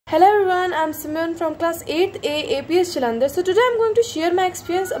Hello everyone, I'm Simon from class 8th A APS Jalandhar. So today I'm going to share my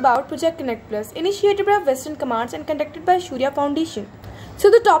experience about Project Connect Plus, initiated by Western Commands and conducted by Surya Foundation. So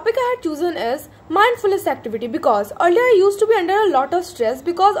the topic I had chosen is mindfulness activity because earlier I used to be under a lot of stress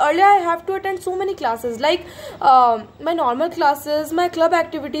because earlier I have to attend so many classes like my normal classes, my club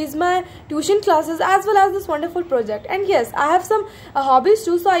activities, my tuition classes, as well as this wonderful project. And yes, I have some hobbies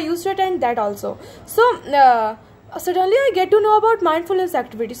too, so I used to attend that also. So suddenly I get to know about mindfulness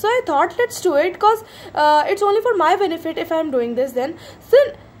activity, so I thought let's do it because it's only for my benefit if I'm doing this. Then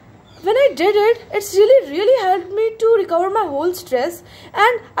when I did it, it's really helped me to recover my whole stress.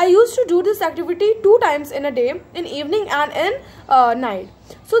 And I used to do this activity 2 times in a day, in evening and in night.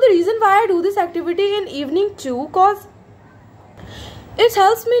 So the reason why I do this activity in evening too, cause it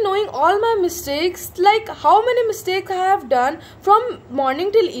helps me knowing all my mistakes, like how many mistakes I have done from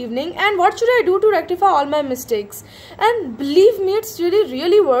morning till evening and what should I do to rectify all my mistakes. And believe me, it's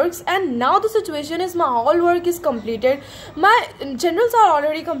really works. And now the situation is my whole work is completed. My generals are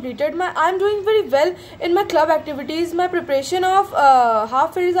already completed. I'm doing very well in my club activities. My preparation of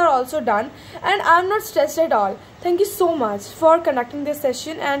half yearlies are also done and I'm not stressed at all. Thank you so much for conducting this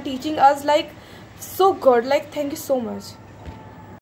session and teaching us like so good. Like, thank you so much.